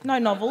 No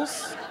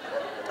novels.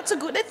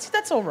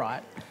 That's all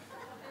right.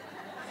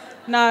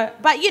 No,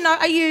 but, you know,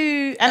 are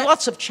you... And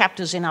lots of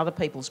chapters in other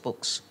people's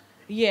books.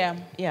 Yeah.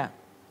 Yeah.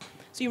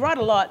 So you write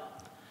a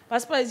lot. But I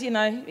suppose, you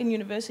know, in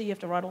university you have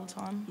to write all the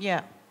time.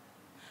 Yeah.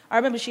 I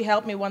remember she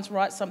helped me once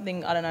write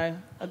something, I don't know,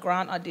 a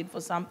grant I did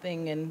for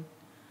something, and,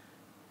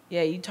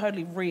 yeah, you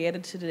totally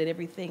re-edited it,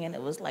 everything, and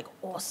it was, like,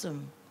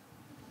 awesome.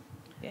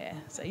 Yeah,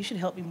 so you should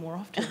help me more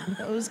often.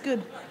 It was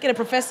good. Get a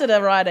professor to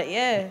write it,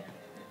 yeah.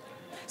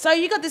 So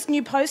you got this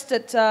new post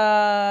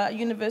at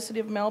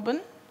University of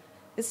Melbourne.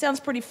 It sounds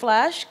pretty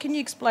flash. Can you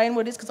explain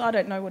what it is? Because I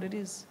don't know what it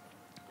is.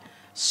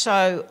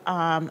 So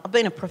I've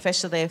been a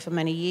professor there for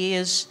many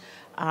years.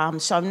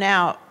 So I'm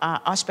now,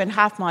 I spend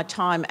half my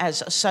time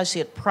as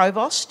associate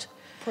provost.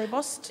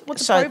 Provost?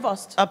 What's a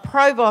provost? A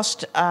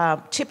provost,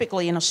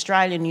 typically in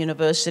Australian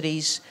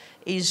universities,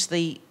 is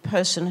the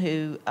person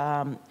who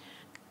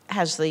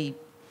has the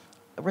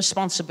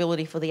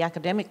responsibility for the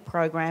academic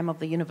program of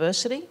the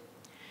university.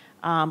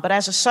 But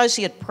as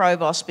associate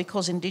provost,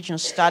 because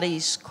Indigenous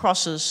studies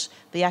crosses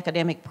the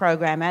academic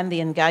program and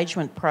the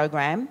engagement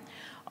program,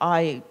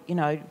 I,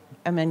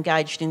 am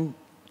engaged in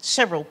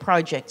several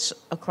projects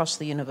across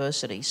the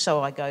university.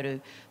 So I go to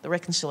the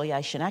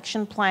Reconciliation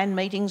Action Plan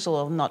meetings,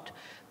 although I'm not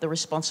the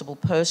responsible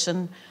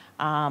person.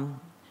 Our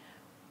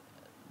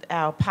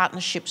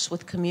partnerships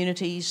with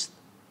communities,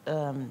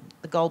 the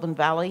Goulburn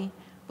Valley,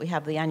 we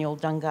have the annual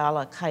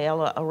Dungala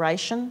Kaela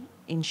oration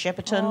in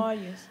Shepparton. Oh,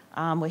 yes.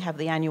 We have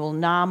the annual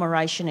Naarm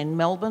oration in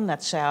Melbourne.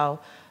 That's our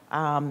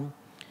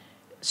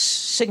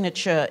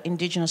signature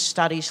Indigenous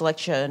Studies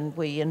lecture, and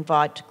we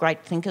invite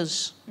great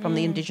thinkers from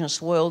the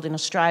Indigenous world in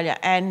Australia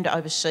and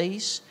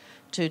overseas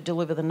to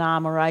deliver the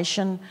Naarm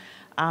oration.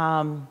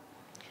 Our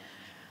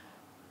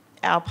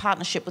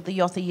partnership with the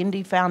Yothi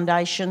Yindi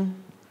Foundation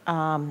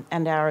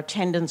and our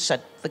attendance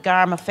at the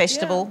Garma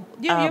Festival.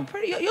 Yeah,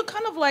 you're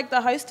kind of like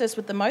the hostess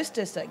with the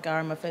mostess at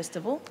Garma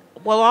Festival.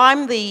 Well,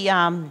 I'm the...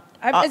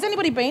 has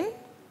anybody been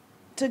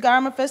to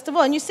Garma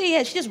Festival? And you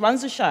see, she just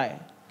runs the show.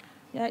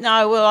 Yeah.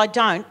 No, well, I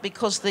don't,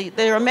 because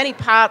there are many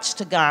parts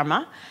to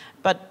Garma,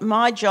 but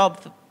my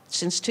job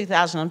since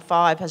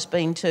 2005 has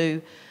been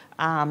to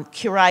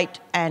curate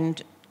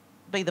and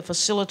be the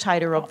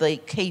facilitator of the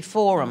key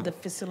forum. The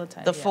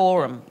facilitator. The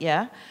forum,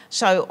 yeah.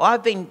 So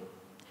I've been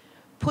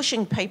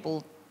pushing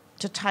people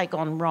to take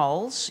on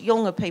roles.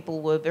 Younger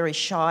people were very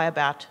shy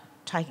about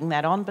taking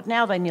that on, but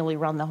now they nearly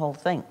run the whole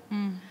thing.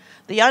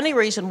 The only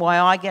reason why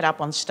I get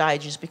up on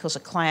stage is because a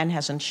clan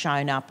hasn't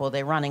shown up, or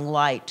they're running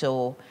late,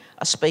 or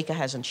a speaker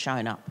hasn't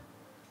shown up.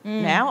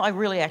 Now I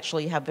really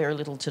actually have very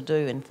little to do,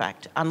 in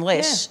fact,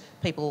 unless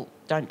people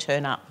don't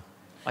turn up.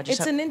 It's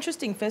an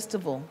interesting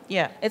festival.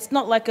 Yeah. It's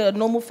not like a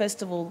normal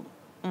festival.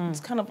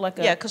 It's kind of like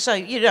a because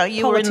you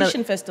were in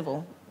politician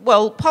festival.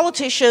 Well,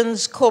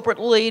 politicians, corporate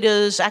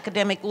leaders,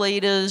 academic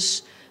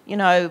leaders,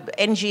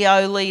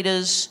 NGO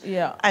leaders,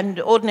 and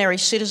ordinary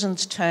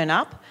citizens turn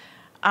up,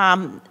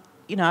 and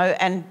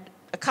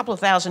a couple of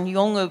thousand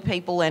Yolngu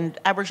people and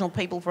Aboriginal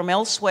people from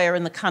elsewhere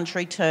in the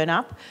country turn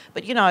up.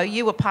 But,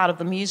 you were part of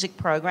the music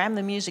program.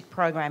 The music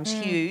program's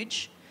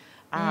huge,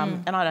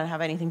 and I don't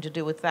have anything to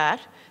do with that.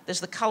 There's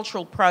the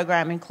cultural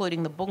program,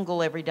 including the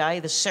bungal every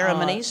day, the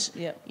ceremonies,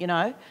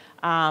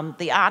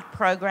 the art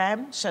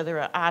program. So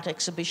there are art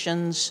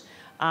exhibitions,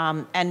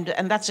 and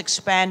that's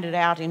expanded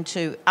out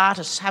into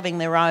artists having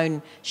their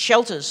own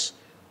shelters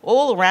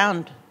all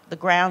around the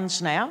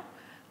grounds now.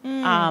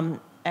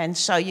 And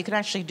so you can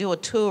actually do a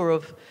tour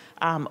of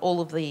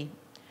all of the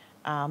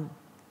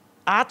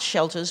art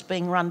shelters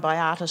being run by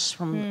artists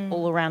from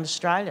all around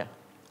Australia.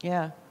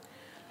 Yeah.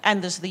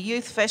 And there's the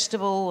youth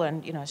festival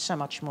and, so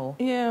much more.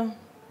 Yeah.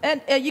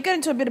 And you get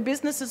into a bit of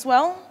business as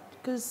well,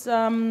 because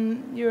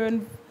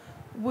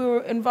we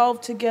were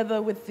involved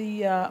together with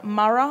the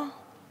Murra,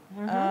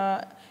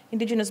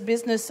 Indigenous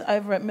business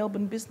over at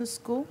Melbourne Business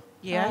School.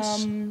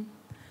 Yes. You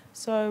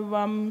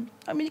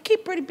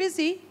keep pretty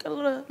busy. Got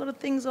a lot of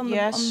things on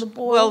the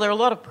board. Well, there are a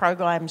lot of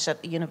programs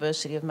at the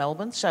University of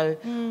Melbourne. So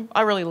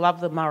I really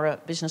love the Murra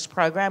Business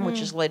Program, which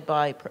is led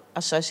by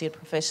Associate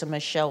Professor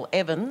Michelle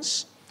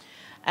Evans.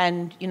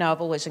 And,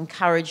 I've always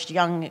encouraged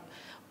young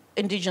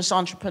Indigenous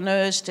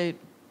entrepreneurs to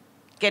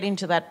get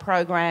into that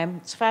program.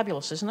 It's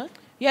fabulous, isn't it?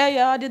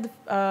 Yeah, I did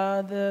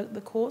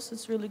the course.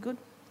 It's really good.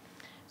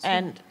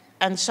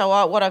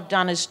 So what I've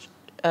done is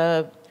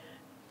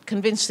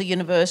convince the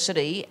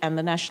university and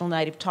the National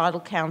Native Title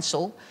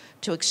Council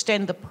to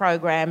extend the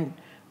program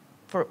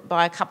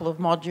by a couple of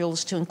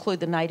modules to include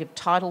the native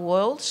title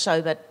world,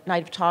 so that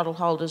native title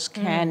holders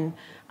can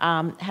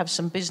have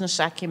some business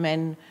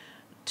acumen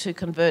to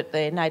convert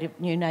their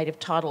new native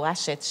title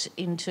assets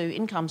into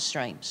income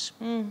streams,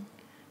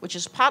 which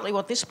is partly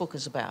what this book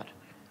is about.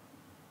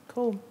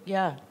 Cool.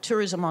 Yeah,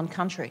 tourism on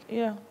country.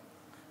 Yeah,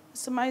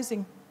 it's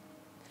amazing.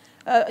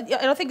 And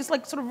I think it's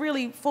like sort of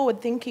really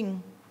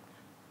forward-thinking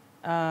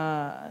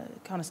kind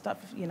of stuff,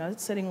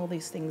 setting all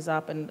these things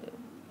up and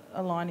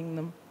aligning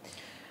them.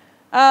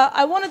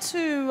 I wanted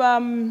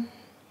to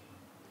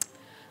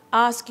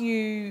ask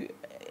you,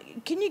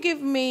 can you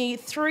give me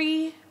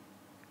 3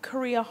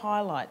 career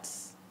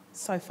highlights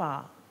so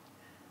far?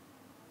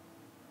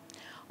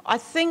 I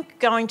think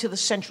going to the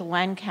Central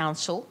Land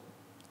Council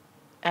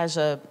as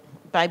a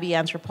baby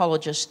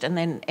anthropologist and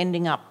then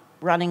ending up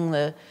running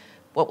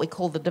what we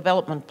call the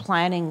Development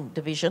Planning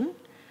Division,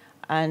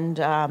 and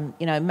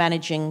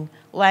managing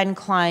land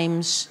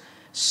claims,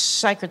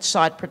 sacred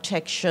site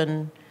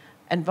protection,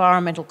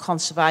 environmental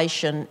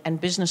conservation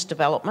and business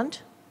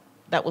development.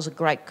 That was a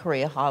great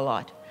career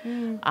highlight.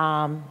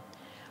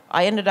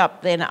 I ended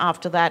up then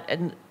after that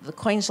in the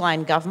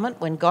Queensland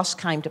government when Goss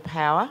came to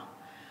power,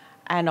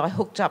 and I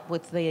hooked up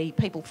with the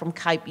people from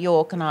Cape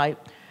York, and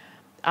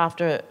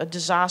after a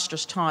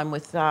disastrous time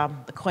with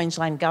the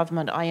Queensland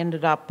government, I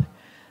ended up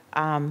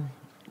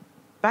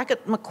back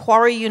at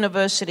Macquarie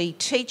University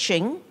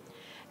teaching,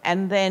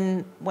 and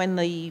then when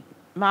the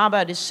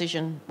Mabo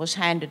decision was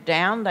handed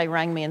down, they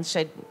rang me and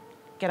said,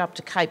 get up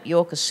to Cape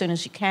York as soon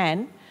as you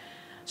can.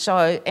 So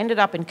I ended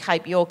up in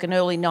Cape York in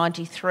early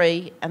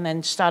 '93 and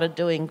then started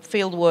doing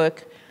field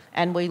work,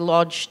 and we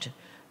lodged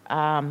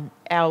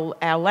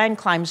our land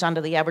claims under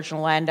the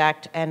Aboriginal Land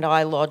Act, and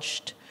I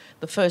lodged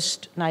the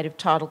first native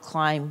title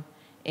claim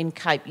in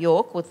Cape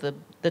York with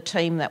the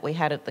team that we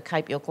had at the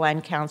Cape York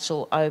Land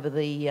Council over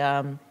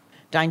the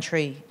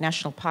Daintree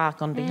National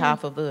Park on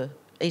behalf of the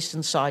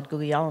eastern side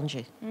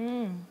Gubberdee.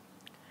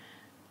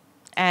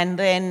 And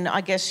then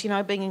I guess,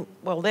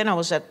 then I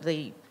was at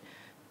the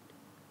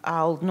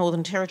old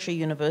Northern Territory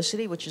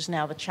University, which is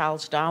now the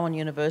Charles Darwin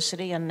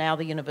University, and now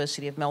the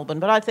University of Melbourne.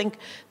 But I think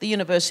the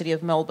University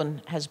of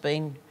Melbourne has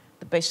been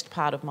the best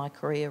part of my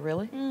career,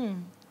 really.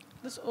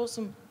 That's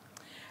awesome.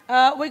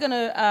 We're going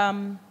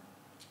to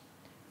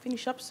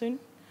finish up soon.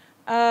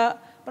 But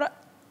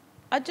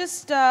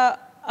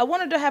I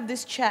wanted to have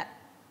this chat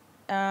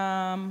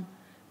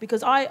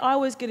because I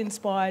always get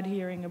inspired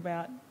hearing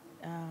about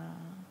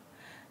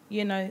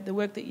the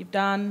work that you've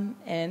done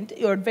and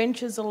your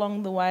adventures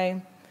along the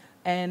way.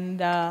 And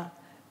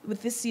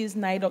with this year's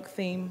NAIDOC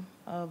theme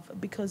of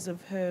Because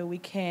of Her, We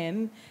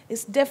Can,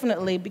 it's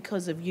definitely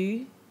because of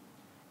you.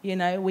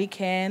 We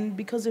can.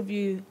 Because of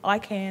you, I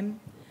can.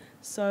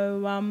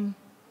 So,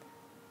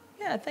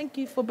 thank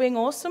you for being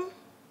awesome.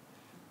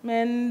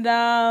 And,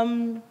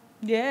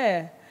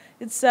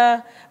 it's.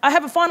 I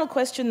have a final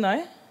question,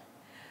 though.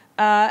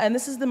 And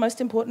this is the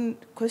most important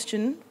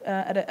question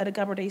at a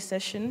Gubberdee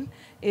session,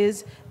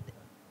 is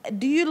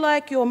do you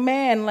like your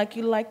man like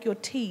you like your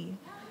tea?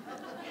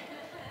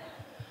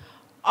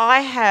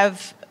 I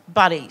have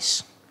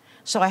buddies.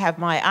 So I have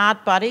my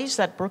art buddies,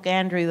 that Brooke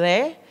Andrew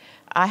there.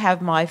 I have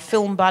my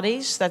film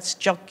buddies, that's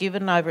Jock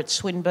Given over at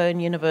Swinburne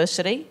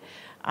University.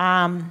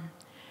 Can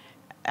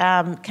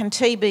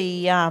tea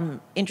be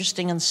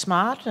interesting and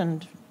smart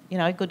and,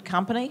 good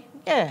company?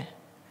 Yeah.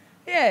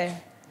 Yeah.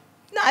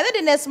 No, that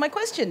didn't answer my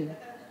question.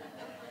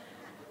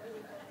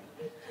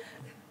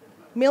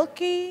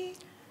 Milky?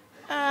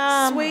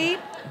 Sweet?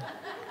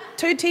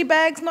 2 tea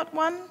bags, not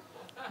one?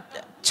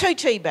 2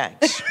 tea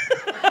bags.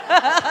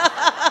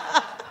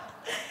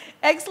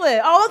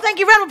 Excellent. Oh, well, thank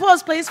you. Round of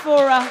applause, please,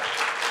 for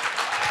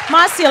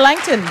Marcia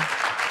Langton.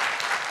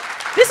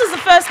 This is the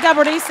first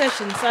Gubberdee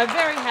session, so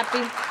very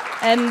happy.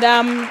 And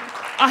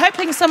I hope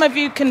some of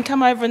you can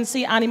come over and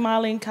see Auntie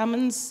Marlene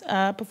Cummins'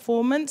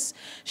 performance.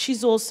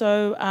 She's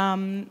also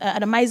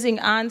an amazing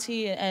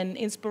auntie and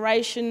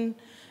inspiration.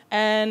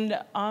 And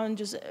I'm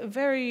just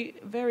very,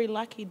 very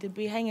lucky to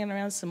be hanging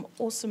around some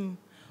awesome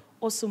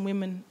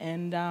women,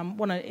 and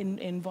want to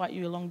invite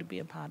you along to be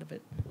a part of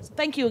it. So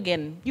thank you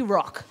again. You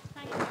rock.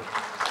 Thank you.